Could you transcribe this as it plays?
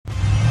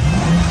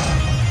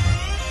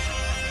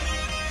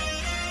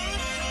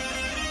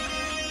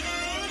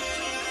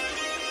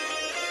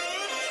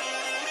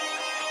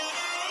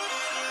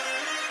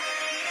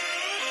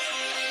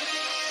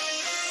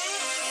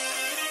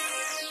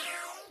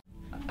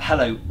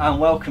Hello and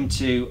welcome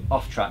to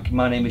Off Track.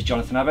 My name is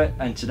Jonathan Abbott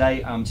and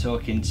today I'm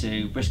talking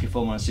to Bristol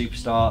Formula 1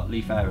 superstar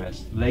Lee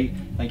Fairhurst. Lee,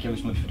 thank you ever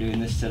so much for doing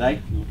this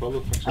today. No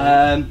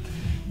problem.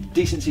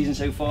 Decent season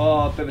so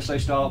far, bit of a slow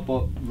start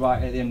but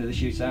right at the end of the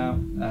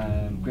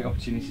shootout. Great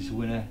opportunity to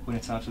win a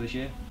title this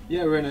year.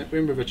 Yeah, we're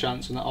in with a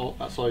chance, and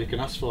that's all you can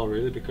ask for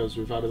really, because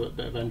we've had a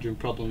bit of engine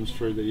problems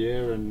through the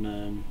year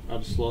and had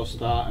a slow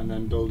start, and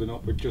then building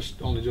up. We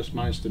only just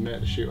managed to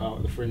make the shootout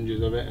at the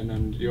fringes of it, and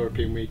then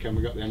European weekend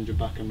we got the engine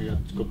back and we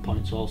had good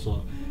points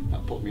also.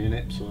 That put me in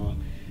it. So,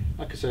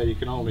 like I say, you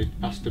can only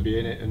ask to be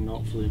in it and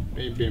hopefully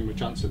be in with a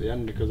chance at the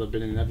end, because I've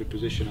been in every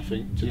position I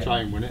think to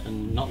try and win it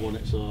and not won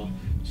it. So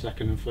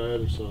second and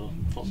third. So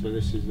hopefully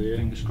this is the year.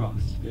 Fingers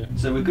crossed. Yeah.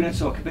 So we're going to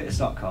talk a bit of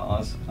stock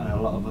cars and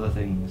a lot of other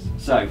things.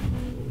 So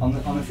on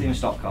the theme of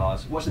stock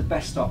cars, what's the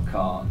best stock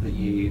car that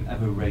you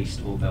ever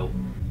raced or built?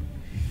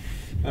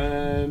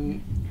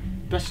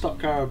 Best stock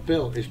car I've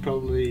built is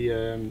probably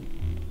a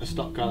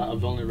stock car that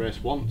I've only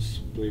raced once,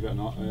 believe it or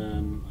not.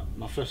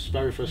 My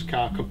very first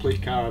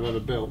complete car I've ever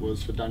built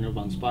was for Daniel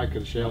Van Spijker,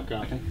 the Shale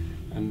car. Okay.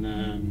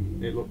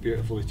 And it looked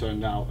beautifully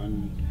turned out,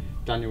 and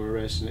Daniel were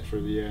racing it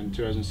through the year. In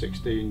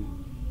 2016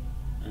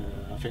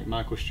 I think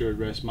Michael Stewart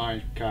raced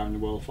my car in the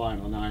World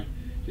Final, and I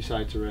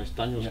decided to race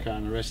Daniel's car,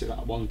 and I raced it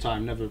that one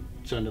time, never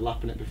turned a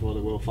lap in it before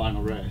the World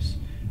Final race,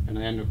 and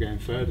I ended up getting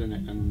third in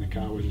it, and the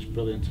car was just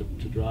brilliant to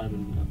drive,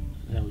 and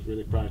I was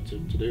really proud to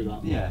do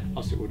that. Yeah.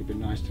 Obviously it would have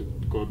been nice to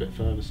go a bit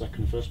further,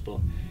 second and first, but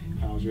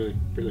I was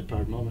really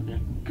proud moment, yeah.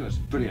 Good,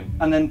 brilliant.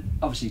 And then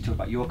obviously you talk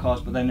about your cars,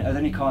 but then are there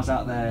any cars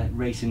out there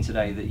racing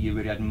today that you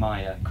really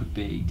admire? Could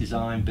be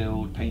design,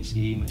 build, paint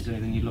scheme. Is there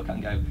anything you look at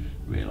and go,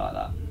 really like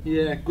that?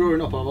 Yeah,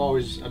 growing up I've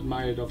always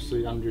admired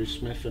obviously Andrew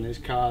Smith and his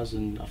cars,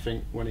 and I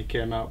think when he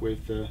came out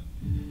with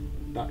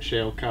that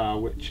Shale car,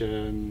 which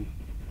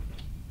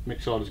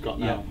Mick Sauder's got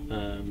now,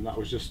 that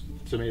was just,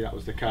 to me that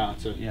was the car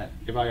to,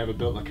 if I ever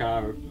built a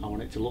car I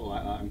want it to look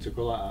like that and to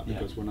go like that,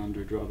 because when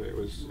Andrew drove it,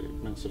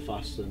 it went so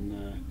fast,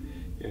 and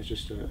it's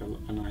just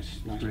a nice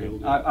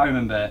build. I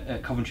remember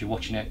at Coventry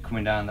watching it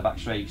coming down the back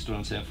straight, stood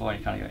on turn 4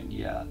 and kind of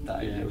going,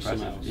 that is impressive.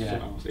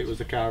 Something else. It was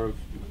the car of,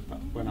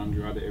 when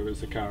Andrew had it, it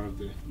was the car of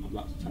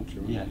that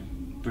century. Yeah,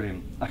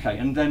 brilliant. Okay,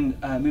 and then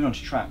moving on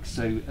to tracks.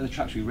 So are the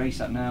tracks we race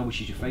at now,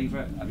 which is your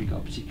favourite? Have you got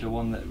a particular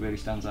one that really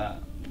stands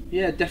out?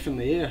 Yeah,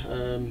 definitely. Yeah,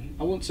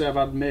 I wouldn't say I've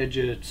had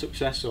major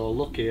success or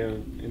luck here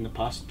in the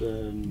past.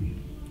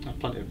 I've had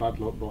plenty of bad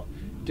luck, but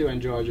I do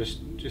enjoy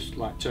just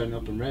like turning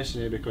up and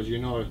racing here, because you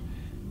know,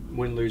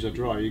 win, lose or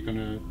draw, you're going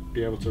to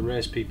be able to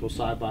race people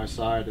side by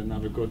side and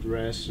have a good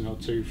race, you know,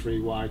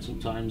 2-3 wide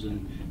sometimes,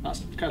 and that's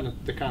the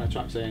kind of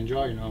tracks I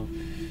enjoy, you know.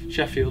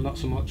 Sheffield not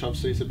so much,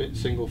 obviously it's a bit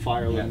single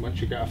file, and once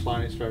you get off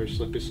line it's very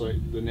slippy, so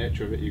the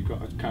nature of it you've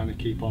got to kind of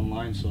keep on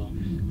line. So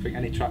I think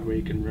any track where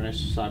you can race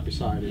side by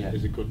side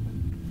is a good.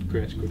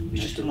 It's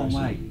just a long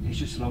way. It's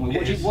just a long way.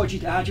 How do you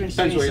entertain yourself?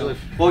 Depends where you live.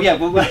 Well,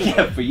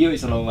 yeah, for you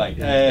it's a long way.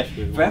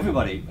 For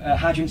everybody,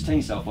 how do you entertain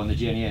yourself on the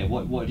journey here?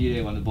 What do you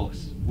do on the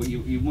bus?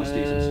 You must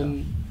do some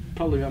stuff.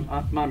 Probably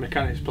my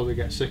mechanics probably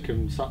get sick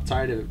and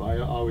tired of it, but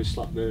I always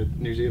slap the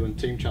New Zealand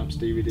Team Champs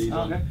DVDs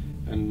on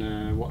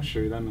and watch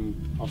through them,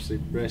 and obviously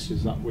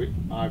races that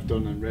I've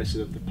done and races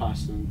of the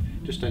past, and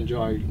just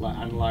enjoy like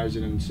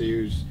analysing and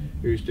see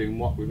who's doing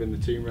what within the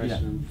team racing,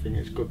 and I think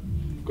it's good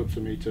for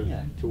me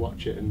to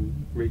watch it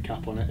and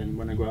recap on it, and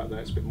when I go out there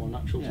it's a bit more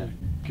natural to me.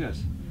 Good.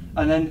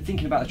 And then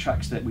thinking about the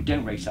tracks that we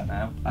don't race at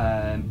now,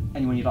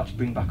 anyone you'd like to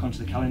bring back onto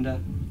the calendar?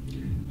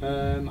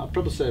 I'd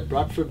probably say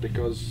Bradford,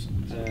 because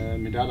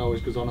my dad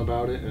always goes on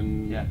about it,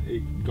 and he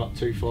got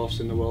 2 fourths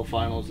in the World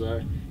Finals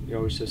there. He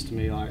always says to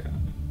me like,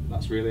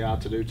 that's really hard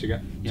to do, to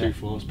get 2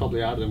 fourths,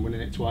 probably harder than winning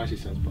it twice, he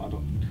says, but I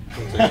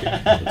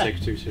don't take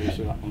it too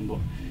seriously, that one, but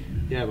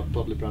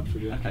probably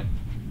Bradford, yeah. Okay.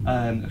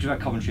 Because we're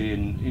at Coventry,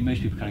 and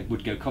most people kind of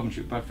would go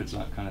Coventry, but Bradford's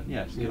like kind of,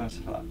 it's a good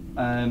answer for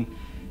that.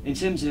 In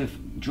terms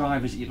of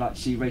drivers that you'd like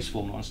to see race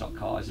Formula 1 stock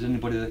cars, is there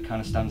anybody that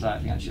kind of stands out? I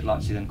think actually you'd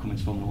like to see them come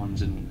into Formula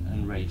 1s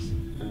and race?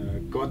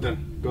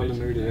 Gordon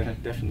Moody,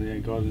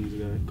 definitely. Gordon's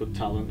a good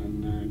talent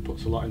and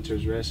puts a lot into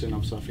his racing.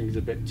 Obviously I think he's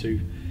a bit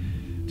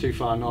too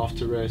far north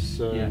to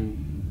race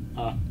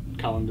our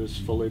calendars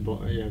fully, but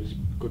he's a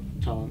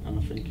good talent, and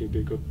I think he'd be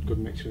a good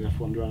mix with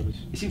F1 drivers.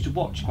 He seems to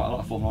watch quite a lot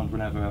of Formula 1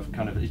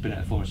 whenever he's been at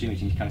a Formula 2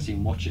 meeting. You kind of see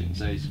him watching,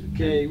 so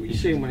you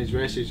see him when he's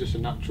racing. He's just a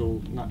natural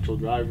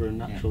driver and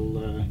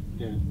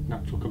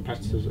natural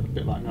competitor, a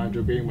bit like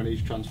Nigel Green. When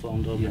he's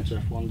transformed over into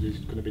F1s, he's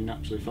going to be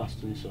naturally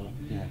fast, and so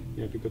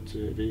it'd be good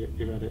to if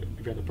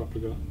he had a proper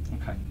go.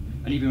 Okay.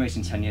 And you've been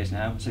racing 10 years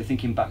now, so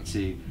thinking back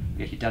to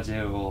your dad's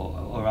era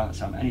or around that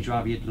time, any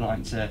driver you'd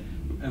like to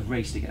have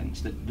raced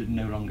against that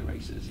no longer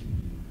races?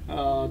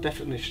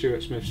 Definitely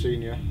Stuart Smith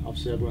Senior.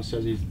 Obviously everyone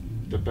says he's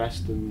the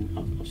best, and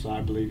obviously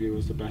I believe he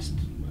was the best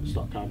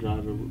stock car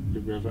driver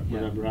we've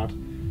ever had.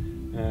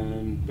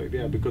 But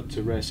it'd be good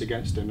to race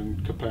against him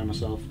and compare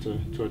myself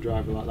to a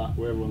driver like that,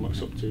 where everyone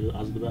looks up to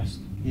as the best.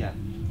 Yeah,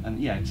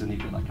 and because then you've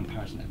got that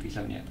comparison every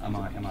so am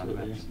I the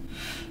best?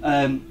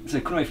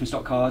 So coming away from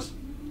stock cars,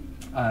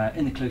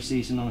 in the close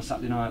season on a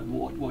Saturday night,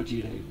 what do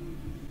you do?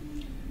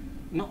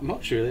 Not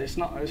much really. It's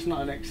not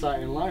an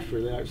exciting life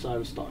really outside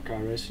of stock car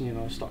racing. You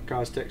know, stock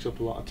cars takes up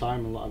a lot of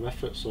time and a lot of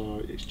effort,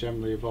 so it's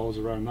generally evolves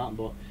around that.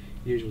 But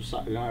usual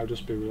Saturday night I'll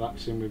just be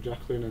relaxing with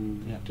Jacqueline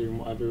and doing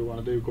whatever we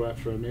want to do, go out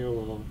for a meal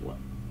or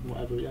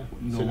whatever. Yeah,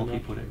 normal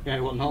people do. Yeah,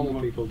 what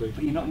normal people do.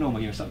 But you're not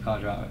normal. You're a stock car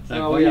driver. So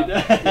no,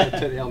 yeah,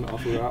 take the helmet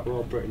off. We're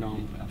all pretty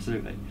normal.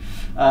 Absolutely.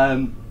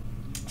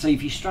 So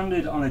if you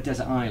stranded on a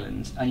desert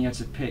island and you had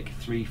to pick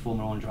 3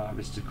 Formula 1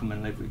 drivers to come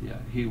and live with you,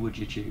 who would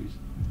you choose?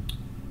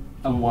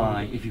 And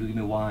why? If you could give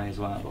me why as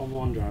well. Formula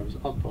 1 drivers.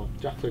 Oh, well,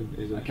 Jacqueline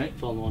is a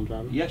Formula 1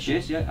 driver. Yeah, she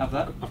is. Yeah, have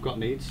that. I've got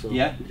needs, so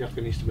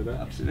Jacqueline needs to be there.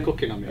 Absolutely.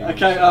 Cooking on me.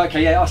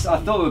 Okay, yeah. I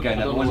thought we were going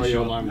there, but I wasn't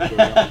sure.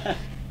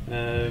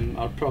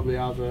 I'd probably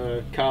have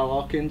Carl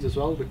Hawkins as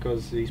well,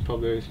 because he's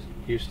probably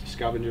used to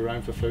scavenge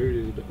around for food.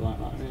 He's a bit like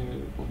that.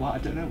 Why? I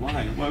don't know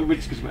why. We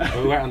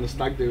went on the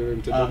stag do with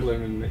him to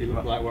Dublin, and he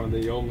looked like one of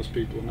the homeless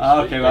people.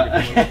 Okay,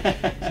 right.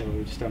 So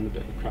we just having a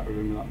bit of a crack with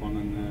him with that one,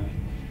 and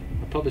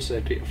I'd probably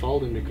say Peter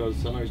Falding,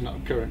 because I know he's not a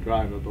current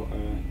driver, but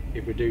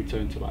if we do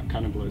turn to like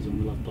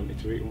cannibalism, we'll have plenty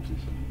to eat once.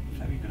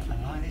 Very good.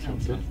 I like these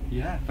answers.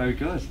 Yeah, very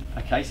good.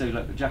 Okay, so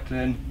like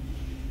Jacqueline,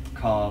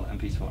 Carl and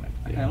Peter Falding.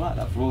 Okay, I like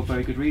that for all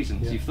very good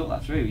reasons. You've thought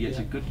that through. It's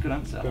a good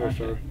answer. Very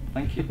thorough.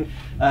 Thank you. Do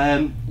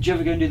you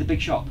ever go and do the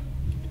big shop?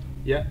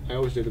 Yeah, I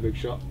always do the big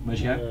shop. Where'd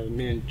you go?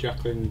 Me and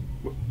Jacqueline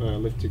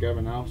live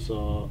together now,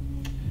 so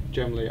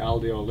generally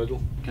Aldi or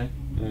Lidl. Okay.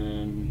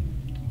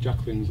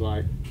 Jacqueline's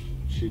like,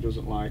 she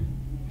doesn't like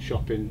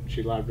shopping.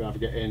 She'd rather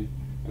get in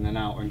and then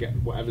out and get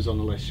whatever's on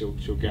the list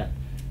she'll get.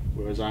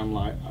 Whereas I'm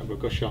like, I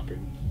go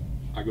shopping.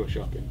 I go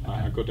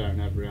down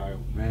every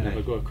aisle. Really? If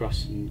I go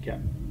across and get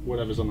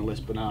whatever's on the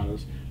list,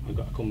 bananas, I've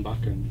got to come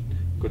back and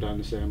go down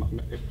the same. I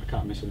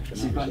can't miss anything.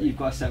 So you've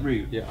got a set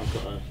route? Yeah, I've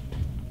got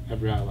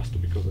every aisle has to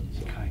be covered.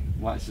 So. Okay,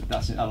 well,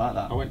 I like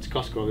that. I went to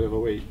Costco the other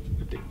week.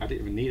 I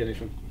didn't even need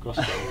anything from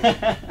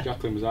Costco.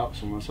 Jacqueline was out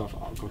somewhere, so I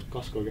thought I'll go to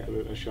Costco, get a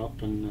bit of a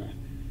shop, and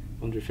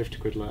 150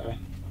 quid later,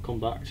 I come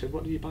back, I said,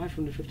 what did you buy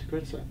for 150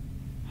 quid? I said,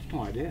 I have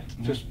no idea,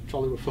 just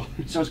trolley with fun.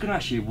 So I was going to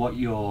ask you if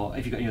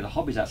you've got any other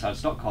hobbies outside of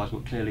stock cars,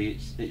 but clearly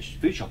it's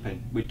food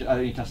shopping. I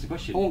don't need to ask the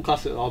question. I won't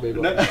class it as a hobby,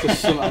 but it's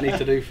just something I need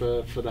to do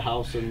for the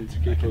house and to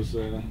keep us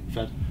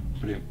fed.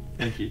 Brilliant,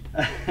 thank you.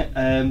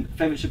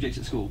 Favourite subjects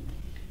at school?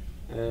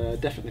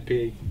 Definitely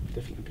PE.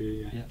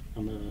 Yeah.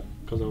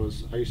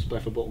 Because I used to play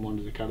for Bolton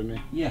Wanderers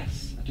Academy.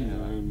 Yes, I do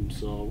know that.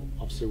 So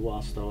obviously,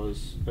 whilst I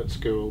was at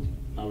school,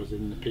 I was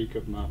in the peak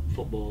of my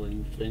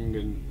footballing thing,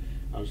 and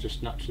I was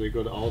just naturally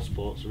good at all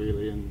sports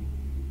really. And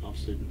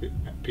obviously,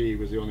 PE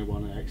was the only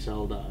one I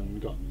excelled at and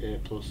got A+,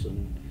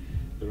 and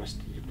the rest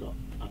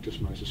I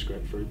just managed to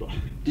scrape through. But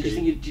did you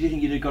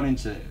think you'd have gone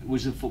into,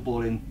 was the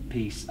footballing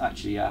piece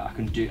actually? I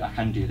can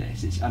do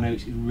this. I know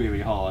it's really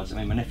hard. I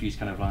mean, my nephew's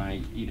kind of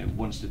like,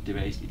 wants to do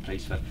it. He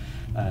plays for.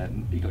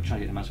 He got trying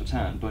to get to Mansfield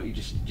Town, but he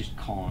just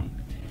can't.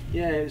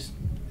 Yeah, there's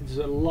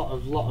a lot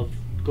of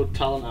good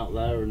talent out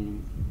there,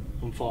 and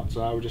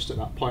unfortunately, I was just at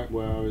that point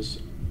where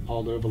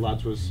all the other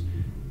lads was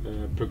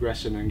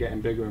progressing and getting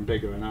bigger and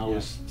bigger, and I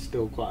was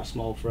still quite a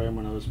small frame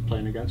when I was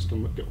playing against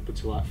them, up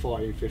until like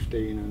 14,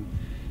 15, and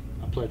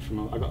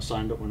I got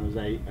signed up when I was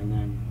 8, and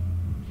then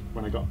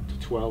when I got to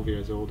 12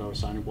 years old I was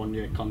signing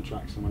 1-year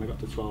contracts, and when I got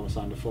to 12 I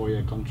signed a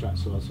 4-year contract,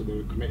 so they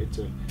were committed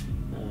to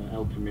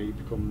helping me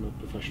become a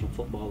professional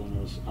footballer,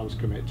 and I was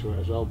committed to it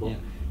as well, but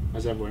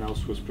as everyone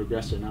else was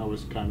progressing, I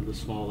was kind of the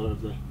smaller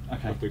of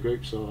the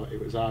group, so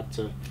it was hard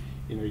to,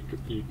 you're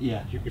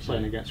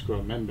playing against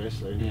grown men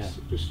basically, and it's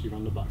just you're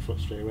on the back foot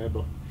straight away.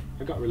 But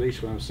I got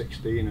released when I was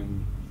 16,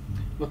 and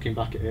looking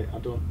back at it, I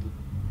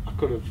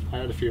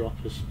had a few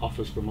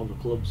offers from other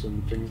clubs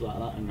and things like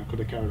that, and I could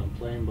have carried on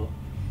playing, but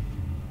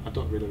I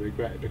don't really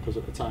regret it, because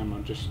at the time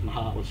my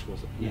heart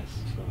wasn't. Yes.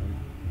 So,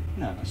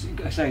 no,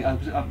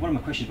 one of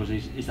my questions was,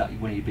 is that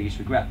one of your biggest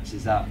regrets?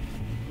 Is that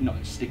not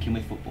sticking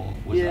with football?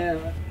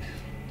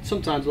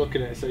 Sometimes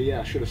looking at it, say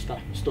I should have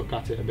stuck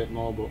at it a bit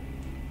more, but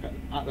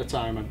at the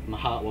time my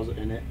heart wasn't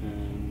in it,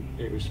 and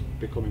it was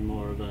becoming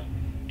more of a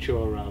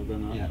chore rather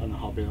than a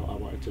hobby that I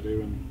wanted to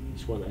do, and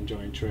it's what I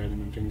enjoying training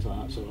and things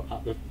like that. So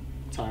at the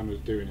time I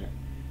was doing it,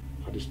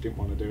 I just didn't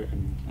want to do it,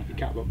 and you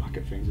can't look back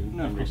at things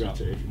and regret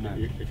it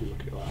if you look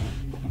at it like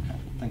that. Okay,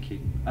 thank you.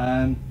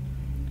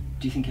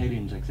 Do you think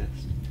aliens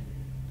exist?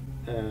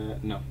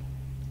 No.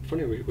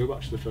 Funny, we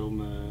watched the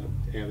film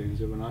Aliens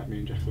the other night, me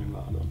and Jacqueline.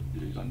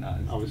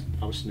 I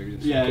was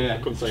snoozing. So I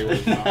couldn't say what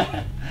it was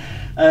about.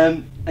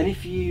 And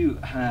if you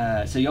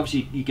so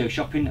you go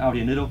shopping,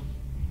 Aldi and Lidl,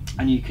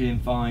 and you can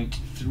invite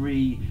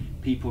 3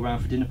 people around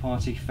for dinner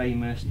party,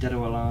 famous, dead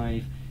or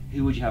alive.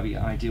 Who would you have at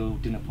your ideal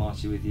dinner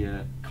party with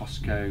your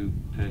Costco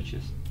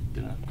purchase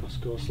dinner?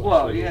 Costco /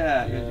 Well,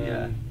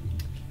 yeah.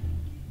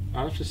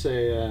 I'd have to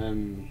say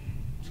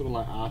someone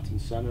like Art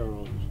and Senna,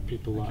 or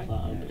people like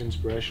that,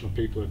 inspirational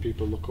people that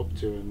people look up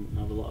to and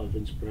have a lot of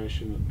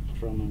inspiration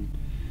from. And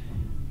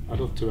I'd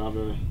love to have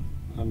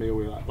a meal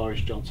with like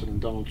Boris Johnson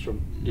and Donald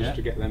Trump, just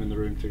to get them in the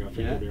room together. I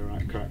think it'd be a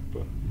right crack.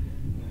 But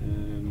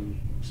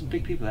some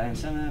big people there,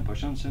 Senna,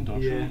 Boris Johnson,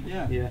 Donald Trump.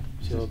 Yeah.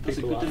 So that's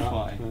a people good like dinner that.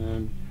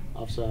 party.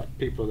 I've said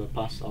people that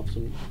passed.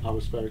 I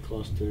was very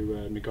close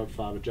to my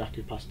godfather Jack,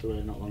 who passed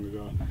away not long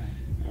ago. Okay.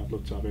 I'd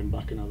love to have him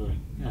back and have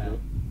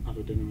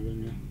a dinner with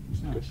him. Yeah,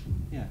 It's nice. good.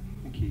 Yeah,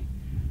 thank you.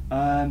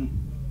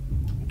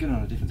 Going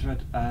on a different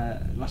thread.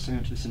 Last time you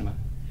went to the cinema.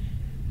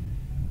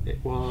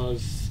 It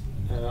was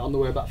on the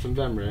way back from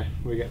Venray.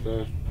 We get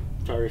the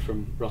ferry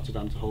from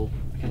Rotterdam to Hull.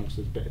 Okay. So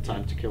there's a bit of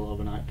time to kill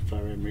overnight for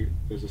ferry, and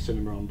there's a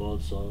cinema on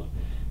board. So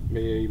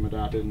me, my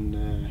dad, and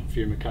a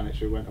few mechanics,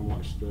 we went and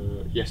watched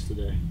the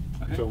Yesterday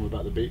film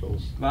about the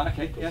Beatles. Right.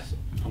 Okay. Yeah.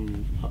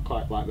 I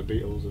quite like the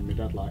Beatles, and my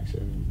dad likes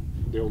it, and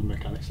the old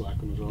mechanics like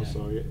them as well. Yeah.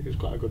 So it was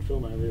quite a good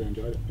film. I really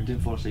enjoyed it. You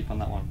didn't fall asleep on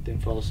that one.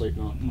 Didn't fall asleep.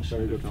 No, Must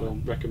very be a good good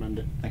film. film. Recommend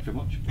it. Thank you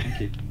very much.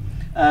 Thank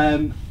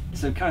you.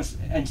 So kind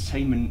of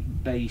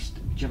entertainment based.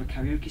 Do you have a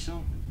karaoke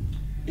song?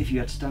 If you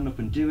had to stand up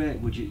and do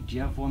it, do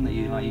you have one that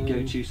you like your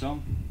go-to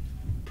song?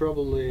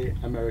 Probably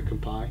American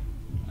Pie.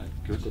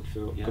 Good. It's a good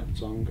film, Yeah. good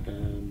song.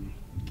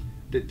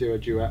 Did do a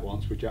duet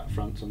once with Jack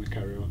France on the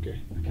karaoke.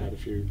 We had a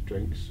few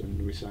drinks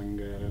and we sang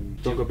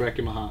Don't Go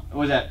Breaking My Heart. Oh,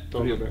 was that?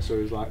 Don't Go Break, so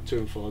it was like 2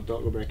 and 4,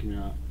 Don't Go Breaking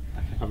My Heart.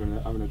 Okay.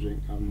 Having a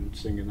drink and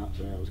singing that,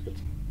 so yeah, it was good.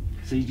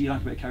 So do you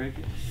like a bit of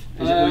karaoke?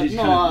 Or is it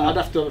No, kind of I'd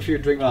have to have a few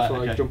drinks Right,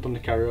 before I okay. jump on the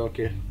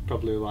karaoke.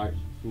 Probably like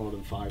more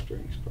than 5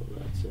 drinks, probably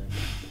I'd say.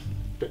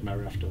 A bit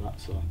merry after that,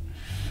 so.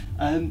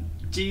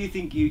 Do you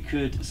think you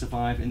could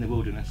survive in the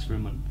wilderness for a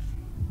month?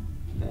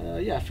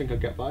 Yeah, I think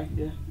I'd get by,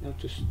 yeah.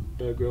 Just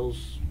Bear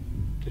Grylls,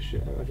 just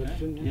shit out of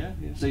everything, yeah.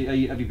 So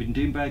have you been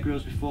doing Bear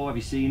Grylls before? Have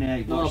you seen it? Have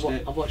you No, watched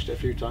it? I've watched it a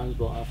few times,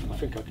 but I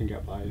think I can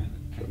get by, yeah.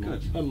 Okay, For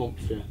good. A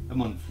month, yeah. A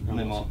month, And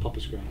no lots more. of Papa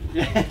Scram.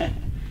 Yeah.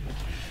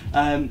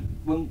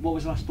 What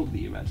was the last book that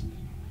you read?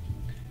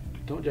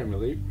 Don't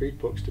generally read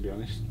books, to be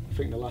honest. I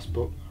think the last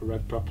book I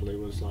read properly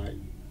was like,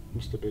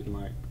 must have been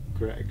like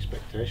Great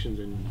Expectations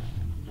in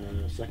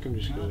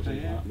secondary school or Okay,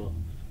 something yeah. like that,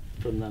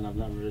 but from then I've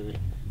never really,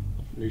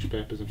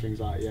 newspapers and things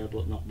like that, yeah,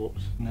 but not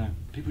books. No,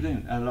 people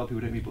don't. A lot of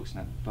people don't read books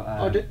now. But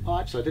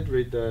Actually I did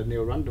read the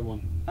Neil Random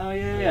one. Oh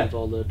yeah. With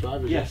all the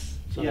drivers. Yes,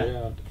 Yeah. So yeah.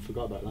 yeah, I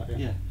forgot about that, yeah.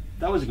 Yeah,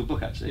 that was a good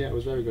book actually. Yeah, it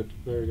was very good,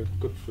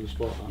 good for the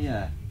sport. That.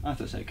 Yeah, I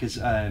thought so because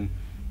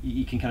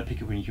you can kind of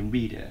pick up when you can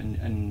read it,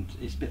 and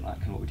it's a bit like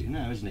kind of what we do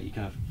now, isn't it? You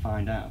kind of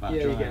find out about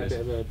Yeah, drivers. you get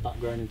a bit of a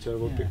background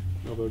into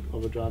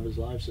other drivers'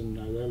 lives and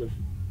how they live.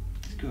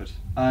 It's good.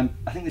 I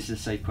think this is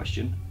a safe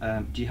question.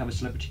 Do you have a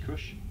celebrity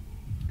crush?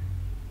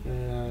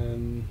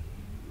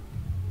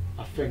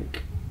 I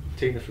think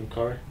Tina from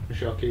Corrie,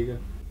 Michelle Keegan.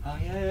 Oh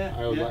yeah.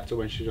 I always liked her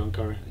when she was on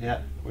Corrie.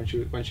 Yeah. When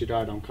she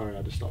died on Corrie,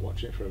 I just stopped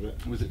watching it for a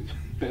bit. Was it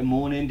a bit of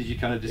mourning? Did you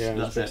kind of just? Yeah, it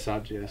was that's a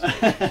it. bit sad.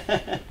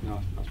 Yes. No,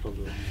 that's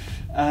probably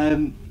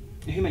wrong.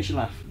 Who makes you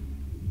laugh?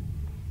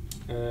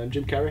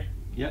 Jim Carrey,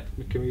 Yep.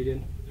 the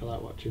comedian. I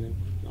like watching him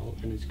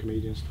and his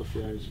comedian stuff.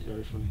 Yeah, he's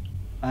very funny.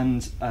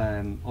 And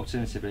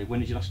alternatively, when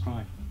did you last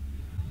cry?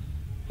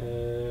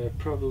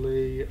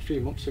 Probably a few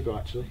months ago,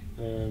 actually.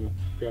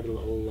 We had a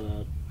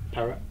little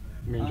parrot,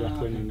 me and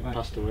Jacqueline, okay, and it right.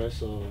 passed away,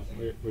 so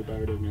we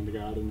buried him in the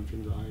garden and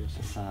things like that.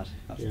 That's sad.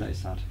 Yeah. That is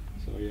sad.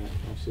 So yeah,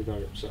 obviously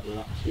very upset with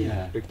that. So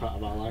Yeah. it's a big part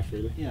of our life,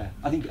 really. Yeah,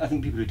 I think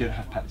people who don't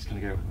have pets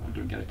kind of go, I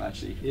don't get it, but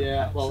actually.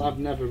 Yeah, pets well, and- I've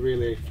never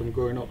really, from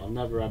growing up, I've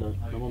never had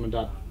my mum and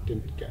dad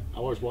didn't get, I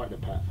always wanted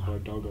a pet or a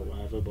dog or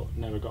whatever, but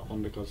never got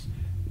one because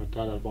my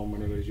dad had one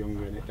when he was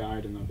younger and it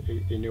died, and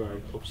he knew how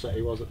upset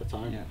he was at the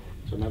time. Yeah.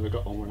 So I never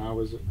got one when I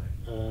was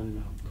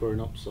growing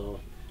up. So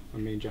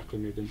when me and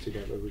Jacqueline moved in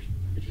together, we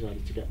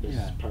decided to get this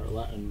Yeah.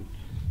 parrotlet, and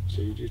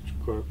so you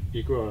grow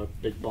a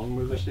big bond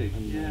with it. Absolutely.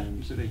 And, Yeah,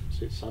 absolutely.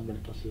 So it's sad when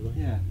it passes away.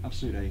 Yeah,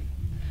 absolutely.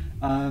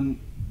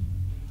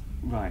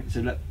 Right,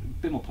 so a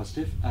bit more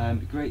positive.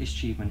 Greatest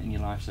achievement in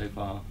your life so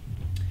far?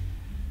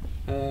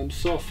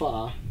 So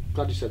far,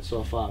 glad you said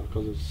so far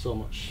because there's so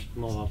much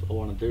more I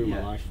want to do in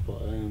Yeah. my life, but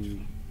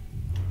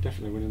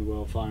definitely winning the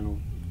world final,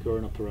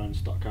 growing up around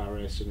stock car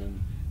racing and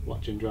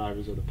watching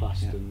drivers of the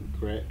past Yeah. and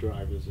great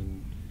drivers,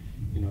 and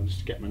just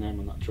to get my name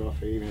on that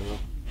trophy, even if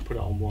I put it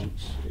on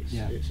once,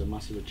 it's a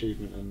massive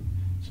achievement and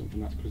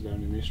something that goes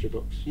down in the history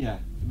books. Yeah,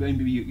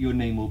 maybe your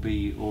name will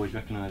be always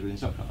recognised within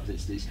stock cars.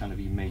 It's kind of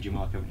your major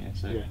mark, haven't you?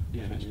 So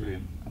Yeah, that's yeah.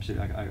 brilliant.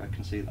 Absolutely, I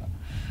can see that.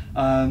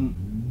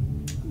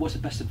 What's the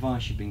best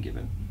advice you've been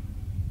given?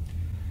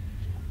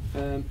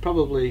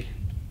 Probably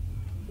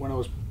when I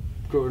was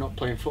growing up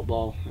playing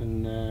football,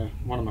 and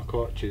one of my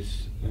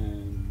coaches,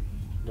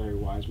 very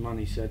wise man,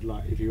 he said,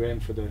 like, if you aim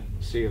for the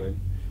ceiling,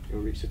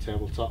 you'll reach the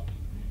tabletop,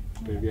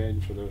 but if you aim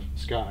for the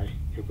sky,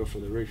 you'll go for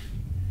the roof.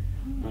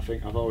 And I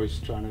think I've always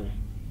trying to,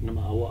 no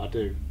matter what I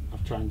do,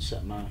 I've tried to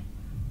set my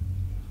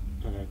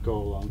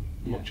goal on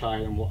much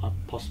higher than what I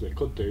possibly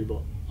could do,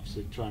 but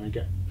obviously trying to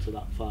get to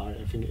that far,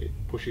 I think it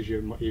pushes you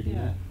even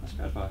Yeah, more. that's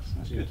good advice.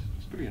 That's Yeah. good.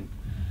 That's brilliant.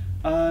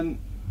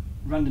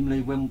 Randomly,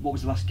 what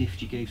was the last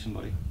gift you gave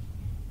somebody?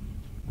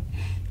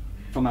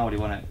 From Aldi,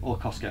 wasn't it? Or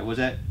Costco, was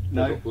it?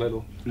 No?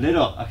 Lidl.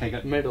 Lidl, okay,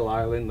 good. Middle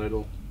Island,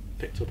 Lidl.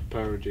 Picked up a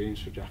pair of jeans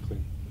for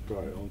Jacqueline.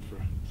 Brought it home for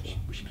her. So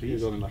Was she it was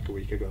pleased? only like a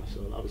week ago,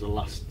 so that was the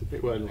last.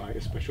 It wasn't like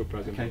a special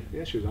present. Okay.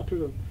 Yeah, she was happy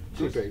with them.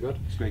 She was Good. pretty good.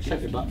 It's a great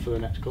Sent gift. it back for the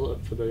next colour,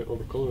 for the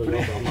other colour as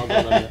well, but I'm not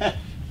gonna let it.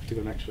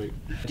 to go next week.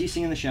 Do you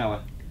sing in the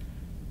shower?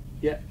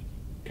 Yeah,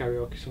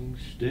 karaoke songs.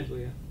 Do you?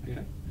 Usually, yeah.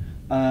 Okay.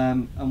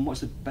 And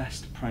what's the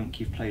best prank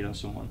you've played on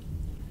someone?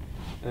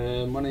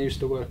 When I used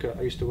to work at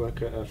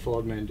a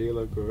Ford main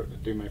dealer,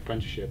 doing my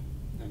apprenticeship,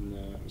 and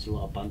there was a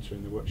lot of banter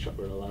in the workshop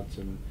with the lads,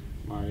 and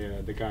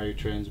the guy who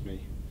trains me,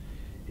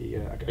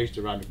 I used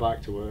to ride my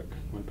bike to work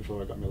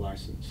before I got my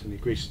licence, and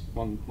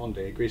one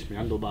day he greased my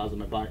handlebars on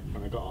my bike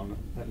when I got on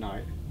at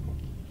night.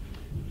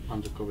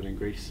 Hands were covered in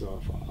grease,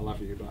 so I thought I'll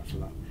have you back for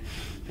that.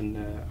 And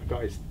I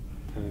got his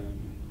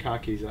car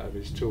keys out of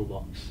his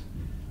toolbox,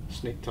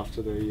 sneaked off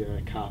to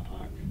the car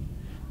park,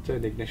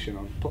 turned the ignition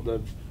on, put the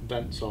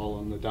vents all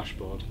on the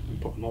dashboard and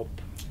put them up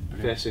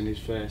facing his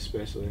face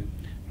basically. And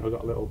I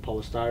got a little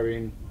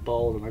polystyrene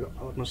ball, and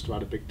I must have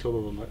had a big tub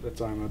of them at the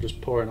time. I was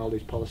just pouring all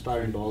these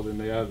polystyrene balls in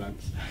the air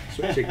vents,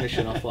 switched the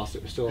ignition off whilst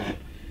it was still on,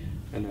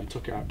 and then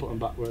took it out, put them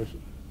back where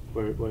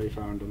he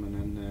found them,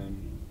 and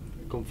then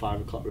come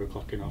 5 o'clock we were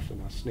clocking off,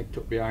 and I sneaked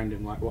up behind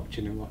him, like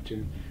watching him.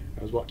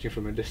 I was watching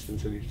from a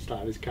distance, and he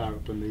started his car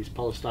up, and these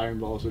polystyrene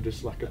balls were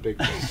just like a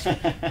big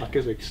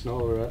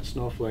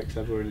snowflakes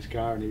everywhere in his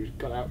car, and he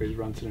got out, he was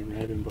ranting and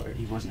raving, but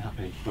He wasn't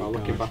happy.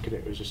 looking back at it,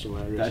 it was just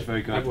hilarious. That's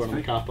very good. Everyone in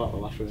the car park were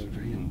laughing. It's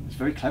brilliant. It's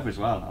very clever as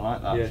well. I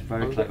like that. Yeah, It's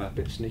very I was clever. a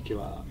bit sneaky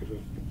like that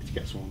to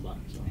get someone back.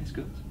 So. It's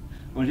good.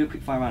 I want to do a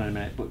quick fire round in a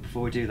minute, but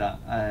before we do that,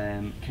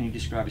 can you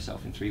describe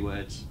yourself in 3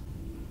 words?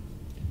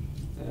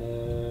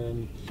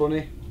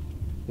 Funny,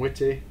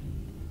 witty,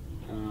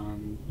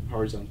 and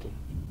horizontal.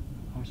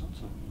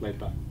 Horizontal. Laid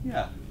back.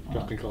 Yeah.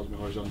 Jocelyn calls me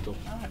horizontal.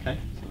 Ah, okay.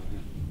 So, yeah,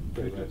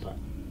 pretty Very laid good. back.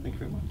 Thank you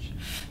very much.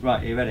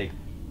 Right, are you ready?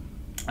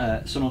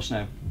 Sun or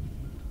snow?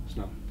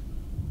 Snow,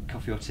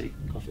 Coffee or tea?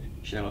 coffee,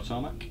 Shale or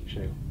tarmac?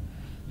 shale,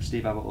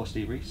 Steve Abbott or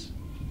Steve Reese?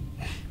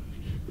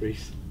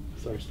 Reese.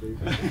 Sorry, Steve.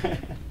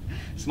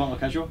 Smart or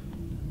casual?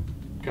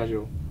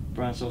 Casual,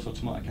 Brown sauce or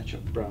tomato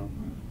ketchup? brown,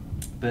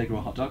 Burger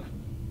or hot dog?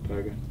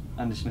 burger,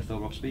 Andy Smith or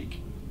Rob Speak?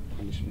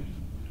 Andy Smith,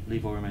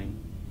 Leave or remain?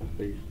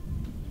 leave.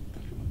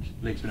 Thank you very much.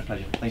 Lee, it's been a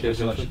pleasure. Thank Cheers,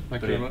 you so much. Jonathan.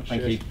 Thank you very Brilliant. much.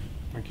 Thank Cheers. you.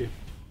 Thank you.